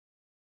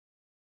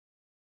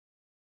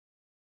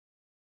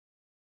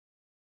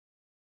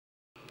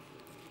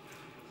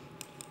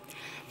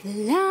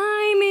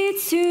Fly me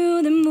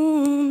to the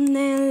moon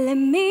and let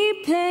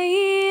me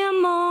play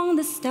among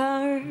the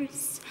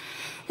stars.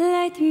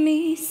 Let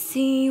me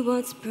see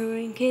what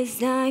spring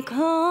is like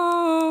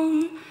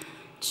on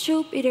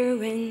Jupiter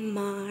and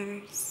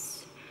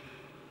Mars.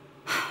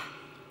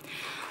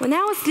 When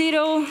I was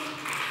little,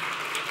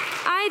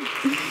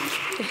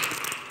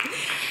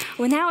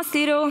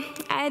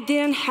 I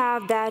didn't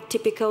have that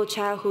typical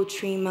childhood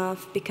dream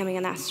of becoming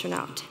an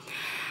astronaut.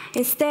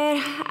 Instead,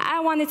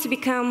 I wanted to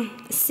become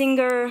a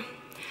singer,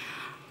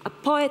 a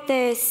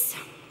poetess,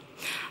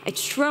 a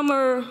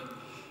drummer.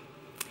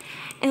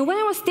 And when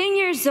I was 10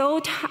 years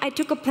old, I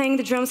took up playing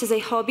the drums as a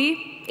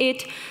hobby.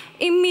 It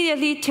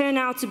immediately turned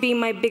out to be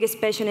my biggest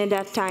passion at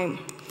that time.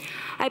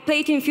 I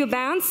played in a few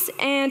bands,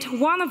 and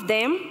one of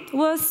them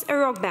was a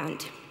rock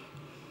band.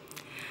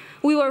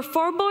 We were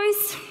 4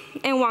 boys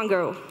and 1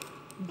 girl,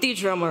 the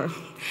drummer.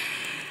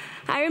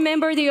 I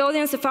remember the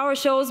audience of our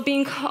shows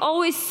being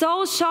always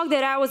so shocked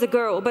that I was a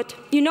girl, but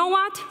you know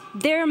what?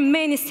 There are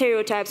many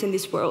stereotypes in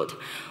this world.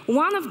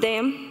 One of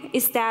them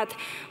is that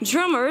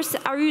drummers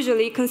are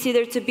usually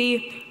considered to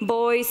be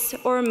boys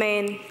or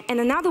men,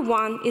 and another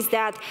one is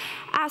that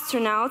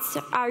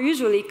astronauts are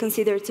usually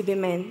considered to be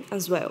men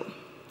as well.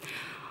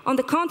 On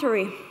the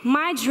contrary,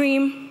 my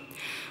dream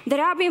that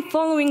I've been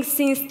following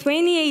since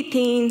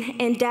 2018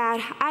 and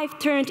that I've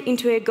turned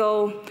into a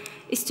goal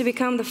is to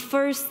become the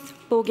first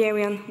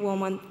Bulgarian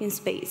woman in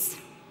space.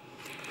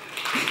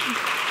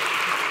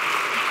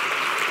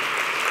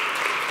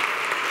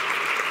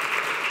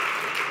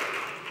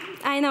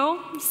 I know,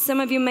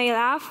 some of you may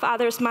laugh,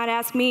 others might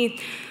ask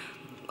me,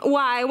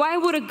 why? Why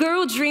would a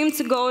girl dream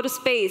to go to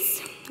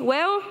space?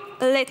 Well,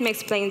 let me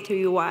explain to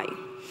you why.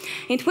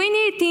 In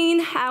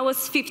 2018, I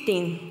was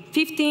 15.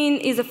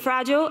 15 is a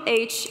fragile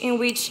age in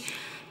which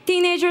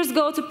teenagers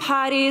go to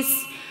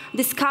parties,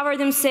 discover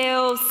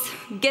themselves,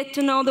 get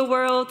to know the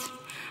world.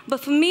 But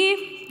for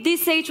me,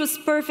 this age was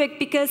perfect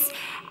because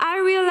I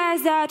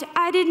realized that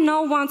I did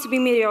not want to be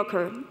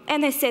mediocre,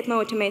 and I set my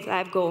ultimate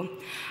life goal.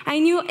 I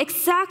knew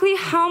exactly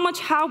how much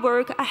hard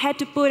work I had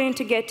to put in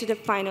to get to the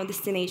final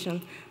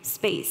destination,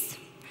 space.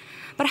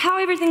 But how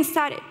everything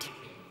started?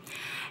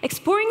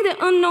 Exploring the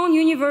unknown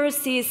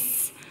universe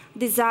is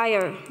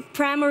desire,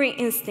 primary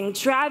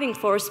instinct, driving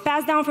force,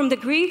 passed down from the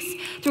Greeks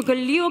through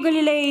Galileo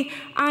Galilei,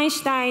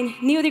 Einstein,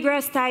 Neil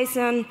deGrasse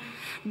Tyson.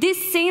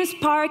 This same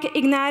spark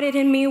ignited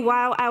in me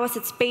while I was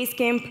at space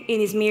camp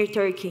in Izmir,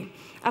 Turkey,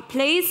 a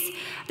place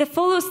that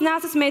follows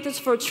NASA's methods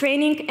for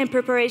training and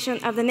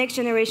preparation of the next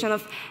generation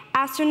of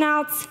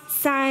astronauts,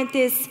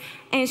 scientists,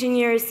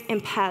 engineers,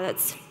 and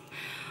pilots.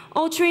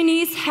 All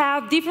trainees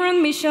have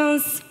different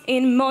missions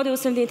in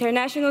modules of the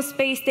International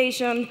Space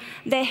Station.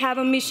 They have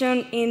a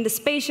mission in the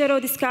Space Shuttle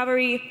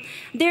Discovery.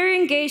 They're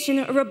engaged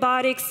in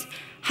robotics,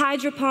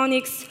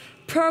 hydroponics,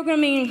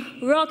 programming,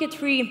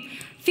 rocketry,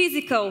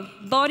 physical,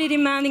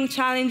 body-demanding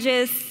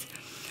challenges,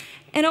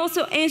 and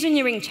also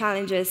engineering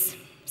challenges,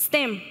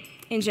 STEM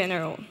in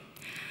general.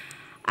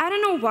 I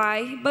don't know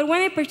why, but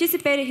when I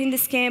participated in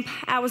this camp,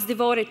 I was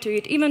devoted to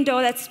it, even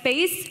though that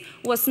space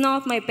was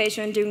not my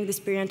passion during this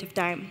period of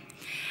time.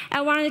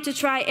 I wanted to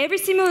try every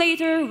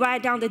simulator,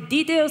 write down the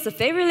details of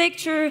every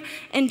lecture,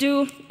 and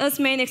do as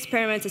many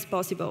experiments as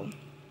possible.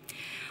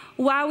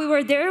 While we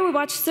were there, we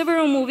watched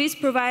several movies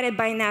provided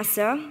by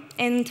NASA,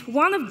 and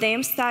one of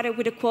them started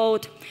with a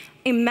quote,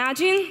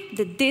 "Imagine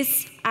that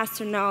this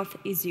astronaut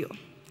is you."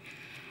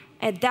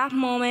 At that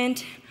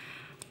moment,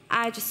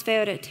 I just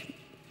felt it.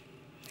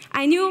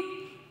 I knew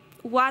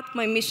what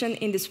my mission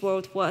in this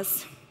world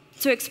was,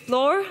 to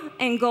explore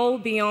and go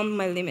beyond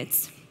my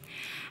limits.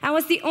 I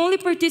was the only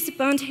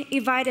participant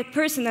invited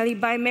personally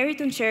by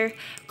Meriton Chair,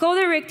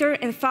 co-director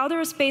and founder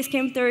of Space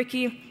Camp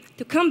Turkey,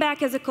 to come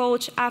back as a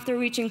coach after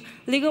reaching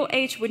legal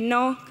age with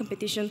no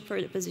competition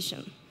for the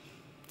position.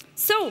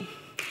 So,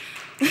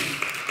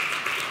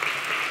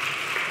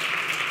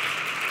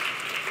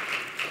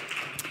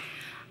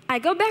 I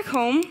go back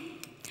home,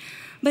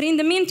 but in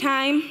the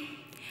meantime,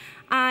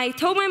 I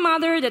told my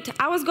mother that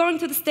I was going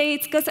to the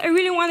States because I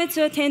really wanted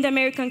to attend the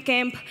American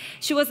camp.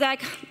 She was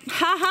like,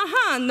 ha ha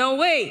ha, no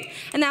way.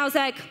 And I was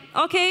like,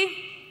 okay,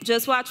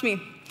 just watch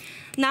me.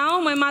 Now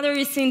my mother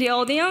is in the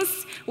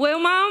audience. Well,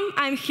 Mom,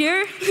 I'm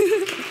here.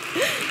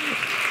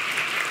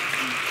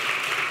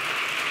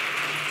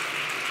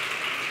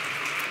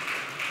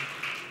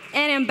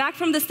 And I'm back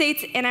from the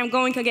States, and I'm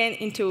going again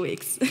in 2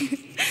 weeks.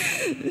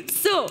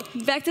 So,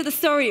 back to the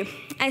story.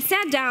 I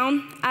sat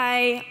down,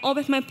 I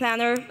opened my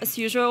planner, as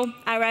usual,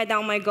 I write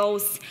down my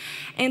goals,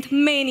 and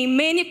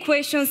many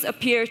questions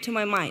appeared to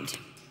my mind.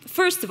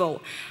 First of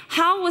all,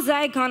 how was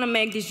I gonna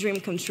make this dream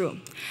come true?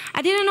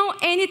 I didn't know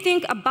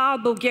anything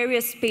about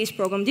Bulgaria's space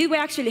program. Did we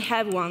actually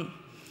have one?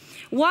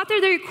 What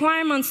are the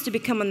requirements to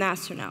become an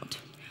astronaut?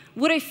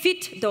 Would I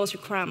fit those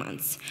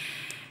requirements?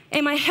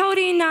 Am I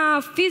healthy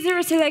enough? Is there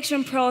a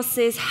selection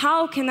process?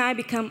 How can I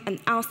become an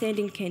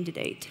outstanding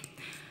candidate?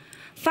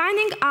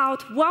 finding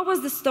out what was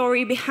the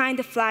story behind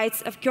the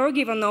flights of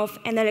Georgy Ivanov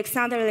and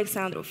Alexander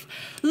Alexandrov,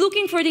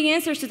 looking for the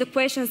answers to the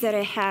questions that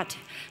I had,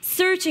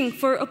 searching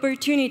for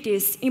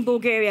opportunities in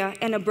Bulgaria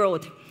and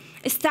abroad,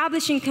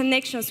 establishing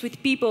connections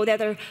with people that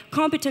are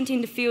competent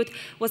in the field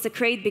was a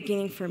great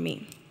beginning for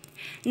me.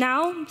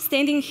 Now,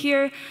 standing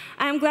here,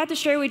 I am glad to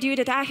share with you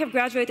that I have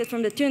graduated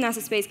from the two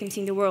NASA space camps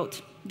in the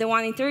world, the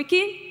one in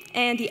Turkey,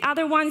 and the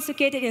other one is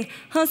located in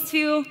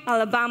Huntsville,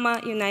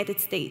 Alabama, United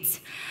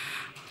States.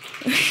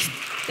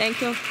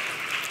 Thank you.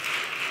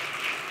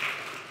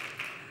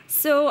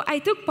 So I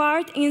took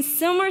part in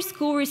summer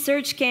school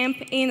research camp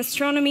in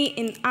astronomy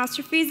and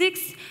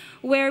astrophysics,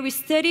 where we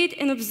studied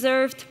and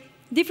observed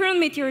different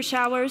meteor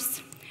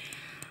showers.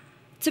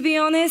 To be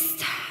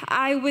honest,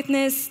 I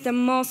witnessed the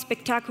most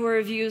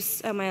spectacular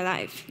views of my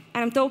life.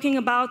 And I'm talking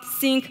about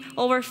seeing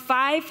over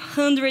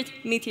 500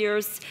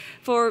 meteors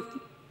for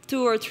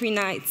 2 or 3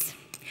 nights.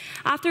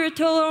 After a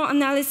thorough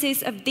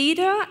analysis of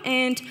data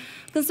and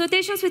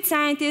consultations with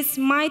scientists,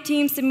 my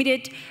team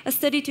submitted a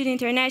study to the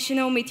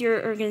International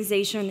Meteor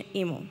Organization,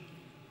 IMO.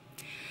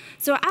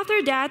 So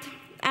after that,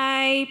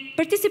 I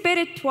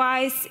participated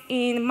twice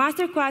in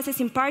master classes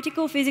in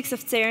particle physics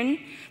of CERN.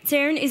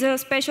 CERN is a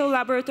special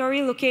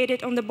laboratory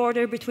located on the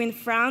border between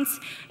France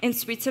and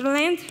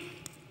Switzerland.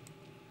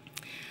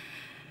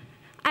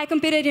 I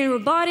competed in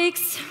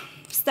robotics,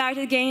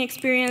 started gaining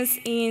experience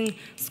in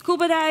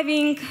scuba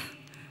diving,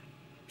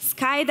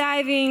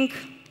 skydiving,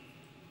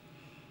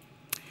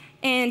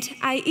 and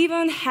I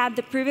even had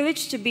the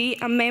privilege to be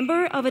a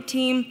member of a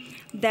team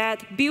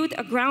that built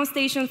a ground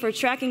station for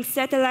tracking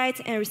satellites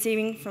and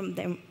receiving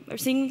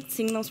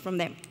signals from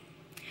them.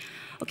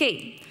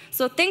 Okay,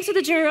 so thanks to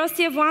the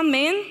generosity of one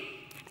man,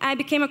 I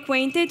became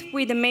acquainted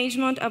with the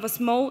management of a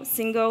small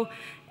single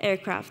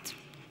aircraft.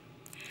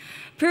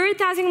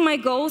 Prioritizing my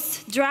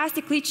goals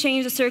drastically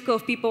changed the circle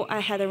of people I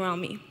had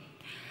around me.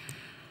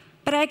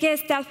 But I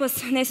guess that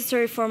was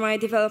necessary for my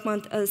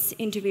development as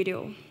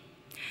individual.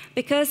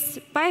 Because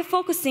by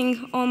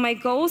focusing on my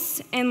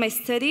goals and my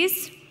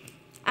studies,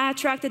 I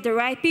attracted the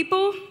right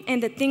people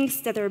and the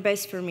things that are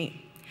best for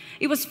me.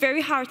 It was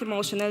very hard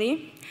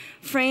emotionally.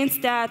 Friends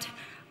that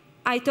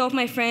I thought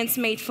my friends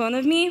made fun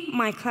of me,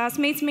 my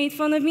classmates made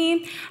fun of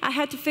me. I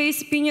had to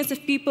face opinions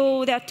of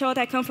people that thought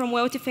I come from a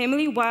wealthy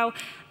family, while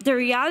the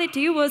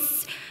reality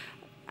was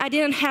I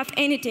didn't have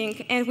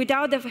anything. And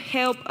without the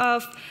help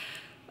of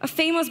a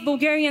famous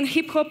Bulgarian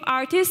hip-hop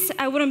artist,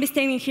 I wouldn't be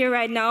standing here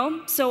right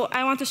now. So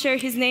I want to share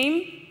his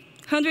name,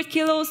 100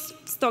 kilos,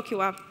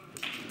 Stokiwa.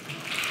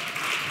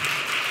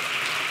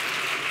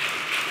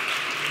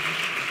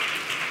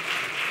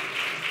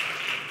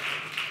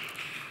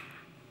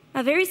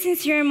 A very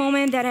sincere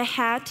moment that I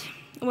had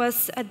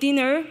was a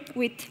dinner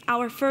with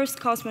our first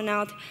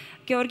cosmonaut,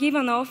 Georgy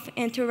Ivanov,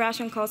 and 2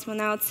 Russian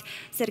cosmonauts,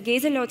 Sergei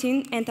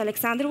Zalotin and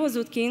Alexander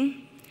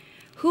Vozutkin,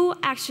 who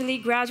actually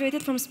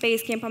graduated from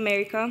Space Camp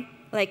America,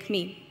 like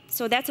me.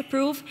 So that's a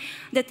proof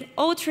that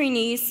all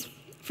trainees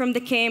from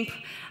the camp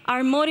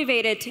are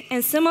motivated,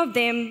 and some of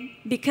them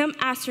become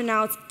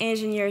astronauts,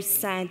 engineers,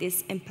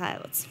 scientists, and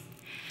pilots.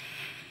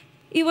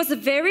 It was a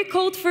very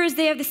cold first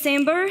day of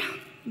December,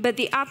 but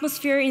the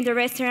atmosphere in the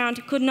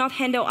restaurant could not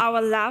handle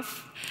our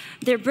laugh,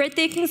 their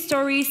breathtaking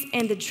stories,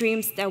 and the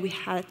dreams that we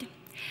had.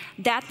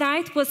 That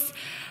night was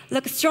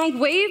like a strong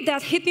wave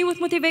that hit me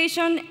with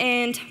motivation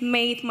and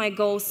made my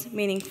goals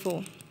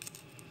meaningful.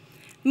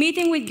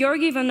 Meeting with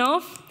Georgy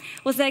Ivanov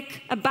was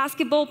like a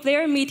basketball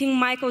player meeting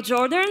Michael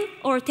Jordan,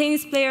 or a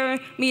tennis player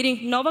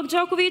meeting Novak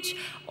Djokovic,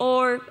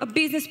 or a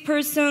business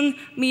person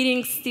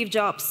meeting Steve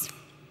Jobs.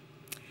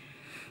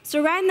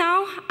 So right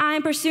now,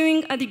 I'm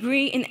pursuing a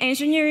degree in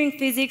engineering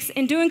physics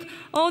and doing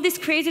all this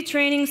crazy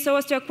training so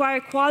as to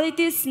acquire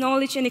qualities,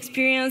 knowledge, and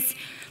experience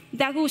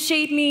that will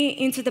shape me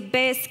into the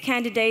best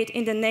candidate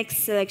in the next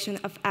selection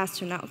of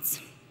astronauts.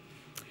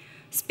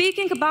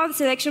 Speaking about the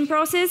selection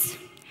process,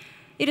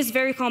 it is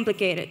very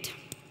complicated.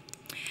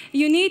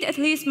 You need at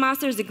least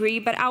master's degree,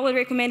 but I would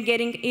recommend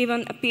getting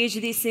even a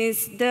PhD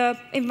since the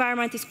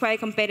environment is quite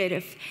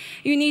competitive.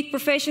 You need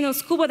professional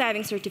scuba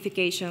diving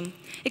certification,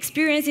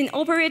 experience in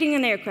operating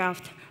an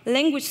aircraft,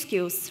 language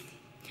skills,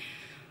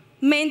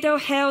 mental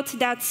health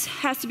that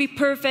has to be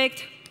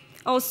perfect,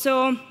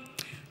 also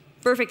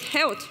perfect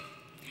health.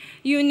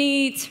 You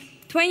need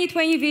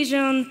 20/20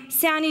 vision,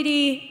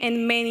 sanity,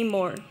 and many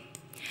more.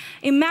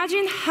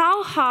 Imagine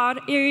how hard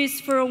it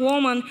is for a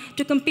woman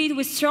to compete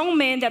with strong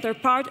men that are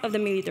part of the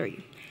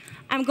military.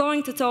 I'm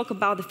going to talk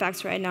about the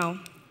facts right now.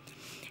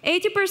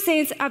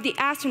 80% of the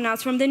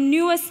astronauts from the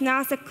newest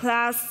NASA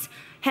class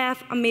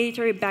have a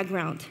military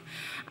background.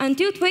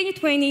 Until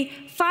 2020,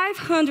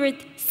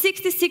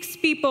 566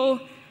 people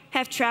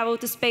have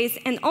traveled to space,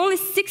 and only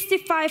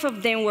 65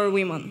 of them were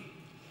women.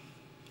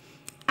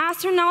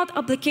 Astronaut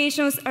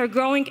applications are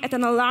growing at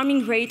an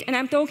alarming rate, and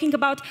I'm talking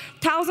about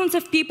thousands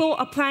of people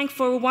applying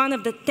for one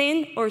of the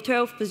 10 or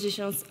 12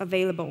 positions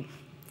available.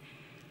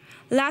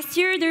 Last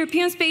year, the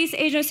European Space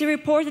Agency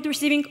reported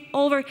receiving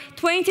over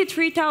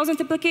 23,000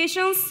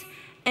 applications,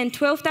 and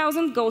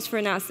 12,000 goes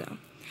for NASA.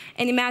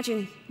 And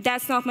imagine,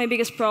 that's not my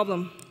biggest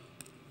problem.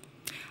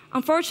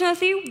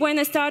 Unfortunately, when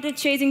I started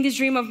chasing this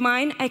dream of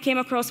mine, I came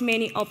across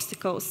many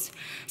obstacles.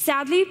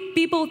 Sadly,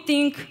 people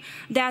think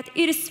that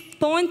it is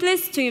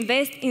pointless to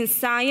invest in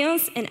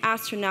science and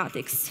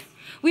astronautics.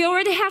 We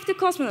already have the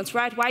cosmonauts,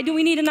 right? Why do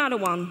we need another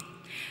one?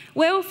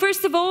 Well,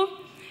 first of all,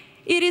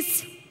 it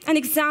is an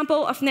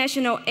example of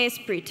national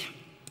esprit.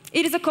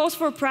 It is a cause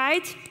for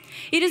pride.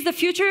 It is the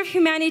future of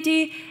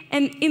humanity,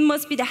 and it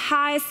must be the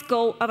highest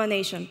goal of a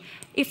nation.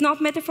 If not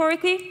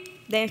metaphorically,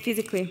 then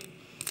physically.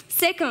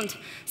 Second,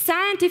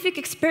 scientific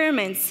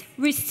experiments,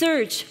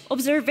 research,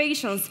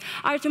 observations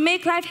are to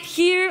make life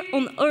here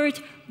on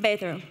Earth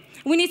better.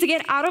 We need to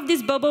get out of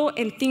this bubble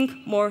and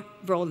think more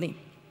broadly.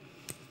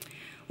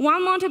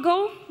 1 month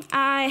ago,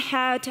 I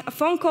had a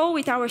phone call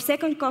with our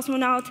second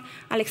cosmonaut,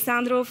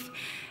 Alexandrov,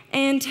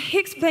 and he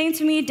explained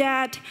to me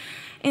that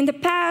in the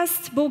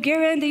past,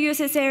 Bulgaria and the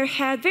USSR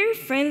had very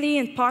friendly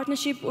and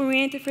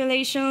partnership-oriented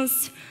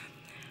relations,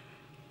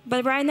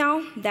 but right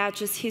now, that's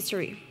just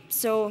history.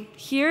 So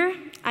here,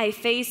 I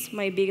face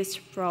my biggest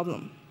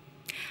problem.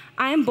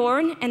 I am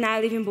born and I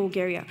live in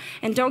Bulgaria.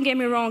 And don't get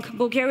me wrong,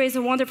 Bulgaria is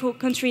a wonderful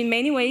country in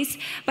many ways,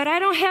 but I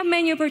don't have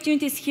many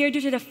opportunities here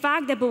due to the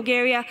fact that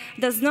Bulgaria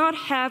does not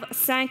have a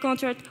signed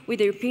contract with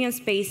the European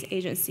Space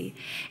Agency.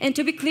 And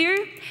to be clear,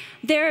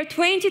 there are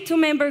 22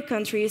 member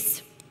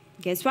countries.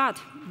 Guess what?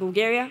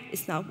 Bulgaria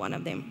is not one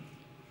of them.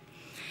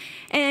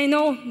 And I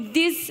know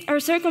these are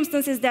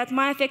circumstances that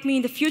might affect me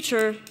in the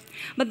future,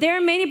 but there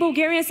are many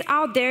Bulgarians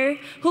out there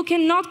who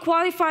cannot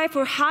qualify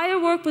for higher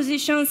work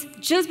positions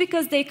just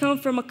because they come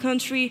from a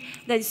country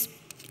that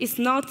is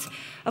not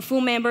a full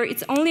member,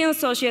 it's only an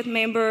associate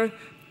member,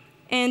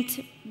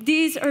 and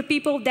these are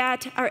people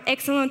that are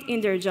excellent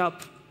in their job,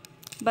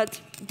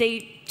 but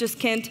they just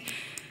can't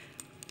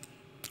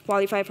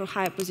qualify for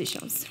higher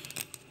positions.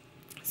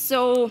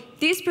 So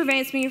this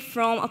prevents me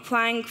from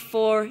applying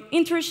for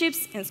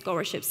internships and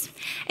scholarships.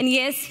 And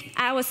yes,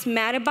 I was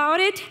mad about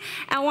it.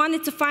 I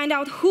wanted to find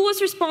out who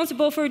was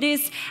responsible for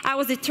this. I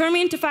was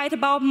determined to fight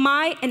about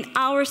my and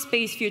our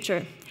space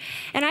future.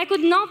 And I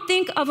could not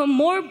think of a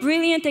more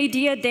brilliant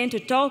idea than to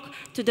talk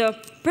to the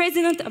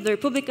President of the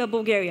Republic of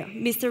Bulgaria,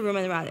 Mr.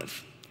 Rumen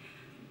Radev.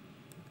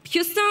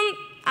 Houston,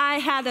 I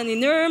had an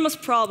enormous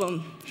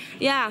problem.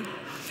 Yeah.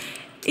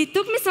 It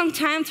took me some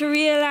time to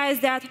realize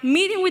that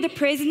meeting with the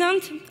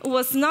president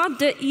was not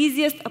the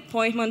easiest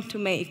appointment to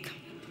make.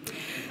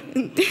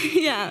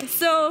 Yeah,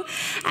 so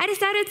I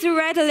decided to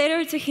write a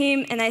letter to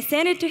him, and I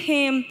sent it to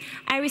him.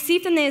 I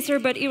received an answer,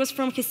 but it was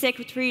from his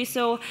secretary,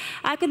 so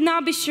I could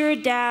not be sure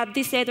that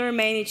this letter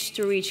managed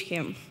to reach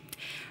him.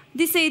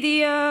 This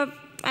idea,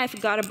 I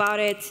forgot about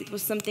it. It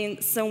was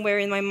something somewhere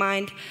in my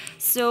mind.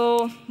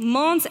 So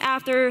months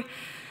after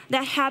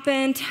that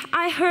happened,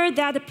 I heard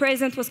that the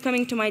president was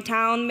coming to my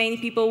town. Many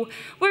people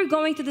were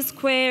going to the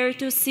square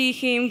to see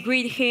him,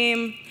 greet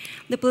him.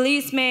 The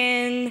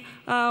policemen,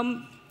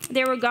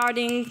 they were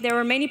guarding. There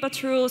were many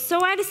patrols. So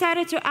I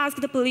decided to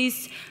ask the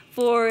police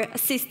for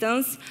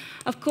assistance.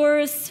 Of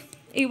course,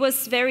 it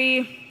was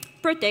very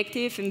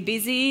protective and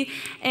busy,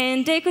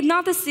 and they could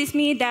not assist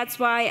me. That's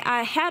why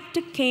I had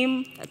to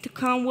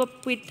come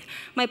up with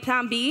my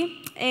plan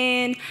B.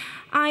 And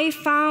I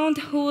found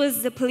who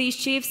was the police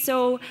chief,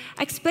 so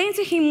I explained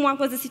to him what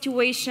was the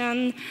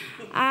situation.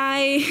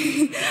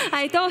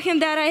 I told him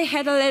that I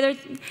had a letter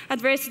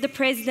addressed to the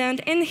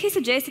president, and he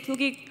suggested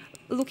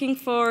looking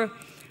for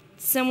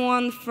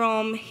someone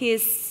from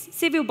his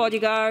civil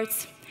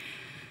bodyguards.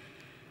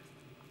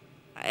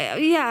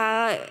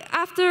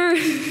 After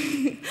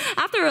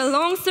a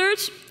long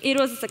search, it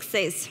was a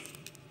success.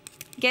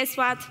 Guess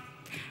what?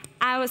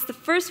 I was the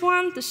first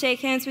one to shake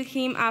hands with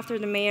him after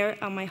the mayor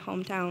of my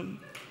hometown.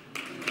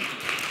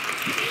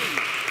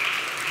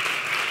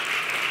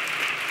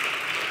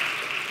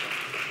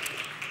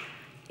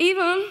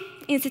 Even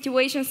in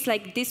situations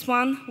like this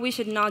one, we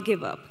should not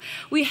give up.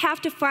 We have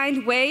to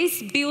find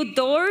ways, build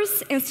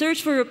doors, and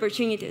search for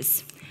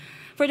opportunities.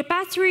 For the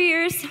past 3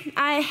 years,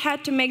 I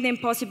had to make the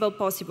impossible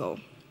possible.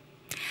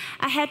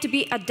 I had to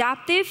be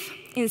adaptive,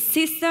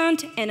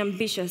 insistent, and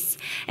ambitious.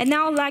 And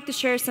now I'd like to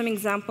share some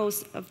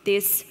examples of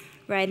this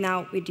right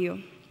now with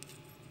you.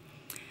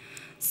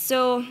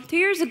 So 2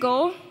 years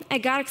ago, I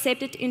got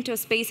accepted into a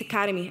space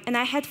academy, and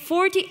I had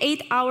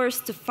 48 hours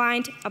to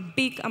find a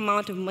big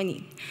amount of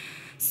money.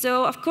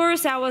 So of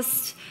course, I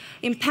was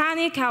in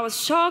panic, I was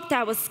shocked,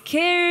 I was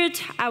scared,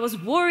 I was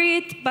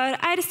worried, but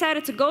I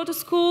decided to go to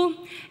school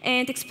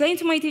and explain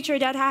to my teacher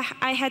that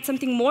I had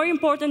something more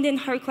important than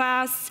her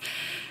class.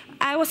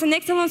 I was an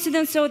excellent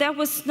student, so that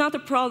was not a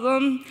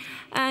problem.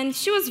 And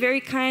she was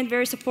very kind,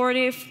 very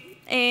supportive.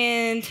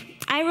 And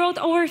I wrote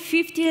over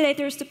 50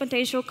 letters to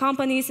potential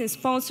companies and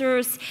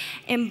sponsors.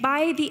 And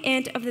by the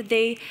end of the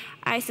day,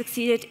 I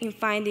succeeded in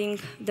finding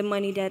the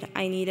money that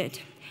I needed.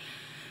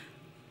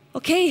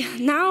 Okay,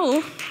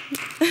 now,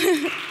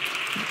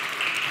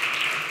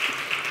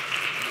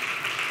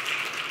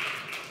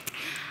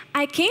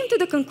 I came to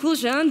the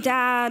conclusion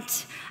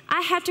that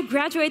I had to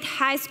graduate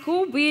high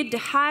school with the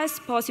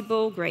highest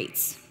possible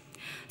grades.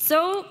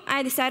 So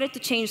I decided to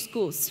change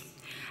schools.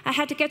 I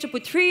had to catch up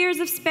with 3 years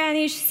of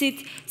Spanish,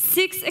 sit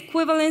 6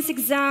 equivalence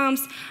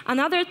exams,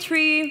 another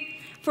 3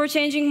 for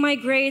changing my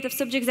grade of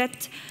subjects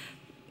that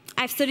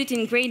I've studied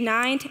in grade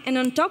 9, and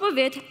on top of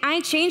it, I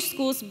changed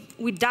schools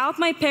without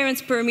my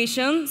parents'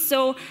 permission,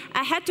 so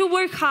I had to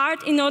work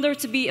hard in order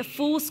to be a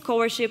full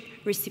scholarship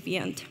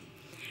recipient.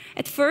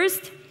 At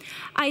first,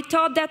 I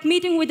thought that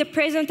meeting with the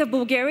president of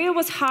Bulgaria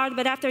was hard,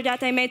 but after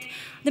that I met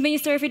the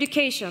Minister of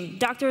Education,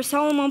 Dr.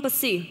 Solomon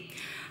Pasi.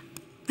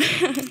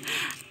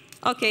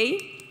 Okay.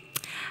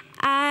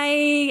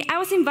 I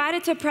was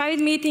invited to a private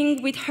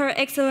meeting with Her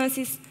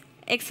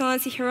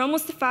Excellency Hero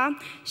Mustafa.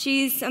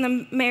 She's an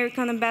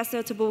American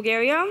ambassador to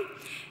Bulgaria.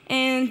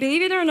 And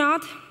believe it or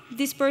not,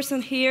 this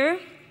person here,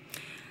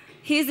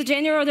 he's the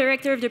General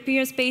Director of the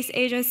European Space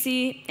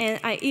Agency,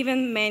 and I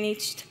even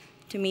managed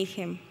to meet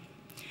him.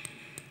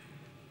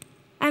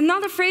 I'm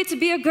not afraid to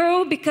be a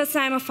girl because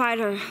I'm a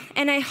fighter,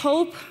 and I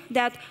hope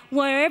that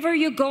wherever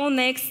you go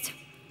next,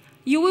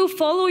 you will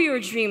follow your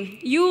dream,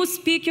 you will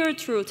speak your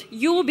truth,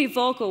 you will be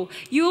vocal,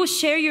 you will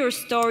share your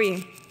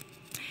story.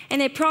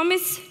 And I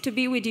promise to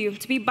be with you,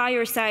 to be by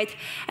your side.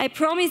 I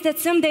promise that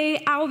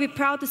someday I will be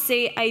proud to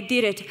say I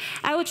did it.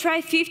 I will try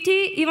 50,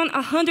 even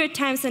 100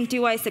 times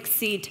until I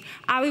succeed.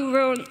 I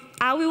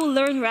will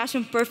learn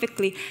Russian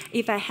perfectly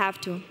if I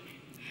have to.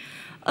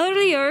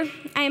 Earlier,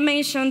 I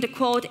mentioned the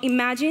quote,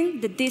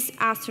 "Imagine that this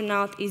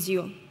astronaut is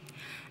you."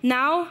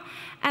 Now,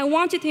 I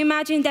want you to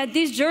imagine that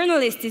this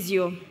journalist is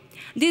you,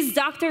 this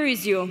doctor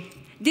is you,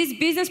 this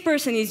business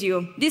person is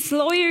you, this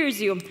lawyer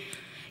is you.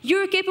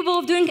 You're capable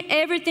of doing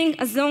everything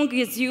as long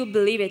as you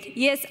believe it.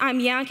 Yes, I'm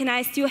young and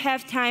I still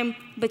have time,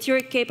 but you're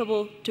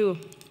capable too.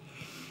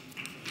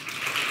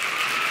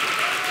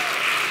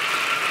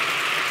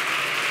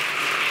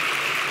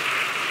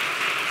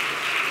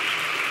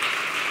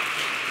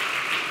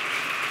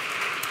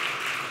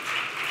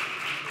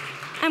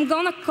 I'm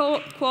gonna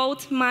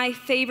quote my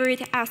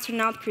favorite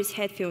astronaut, Chris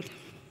Hadfield.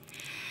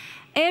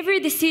 Every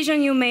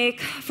decision you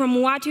make,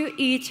 from what you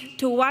eat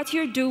to what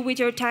you do with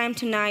your time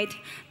tonight,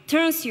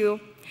 turns you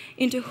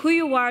into who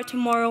you are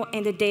tomorrow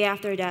and the day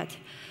after that.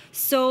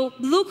 So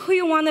look who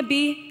you want to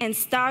be and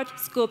start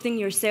sculpting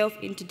yourself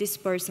into this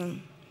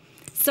person.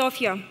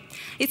 Sofia,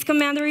 it's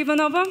Commander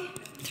Ivanova.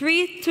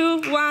 3,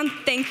 2, 1,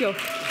 thank you.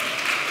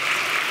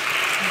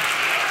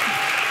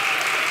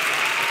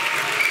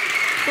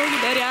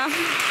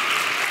 Благодаря.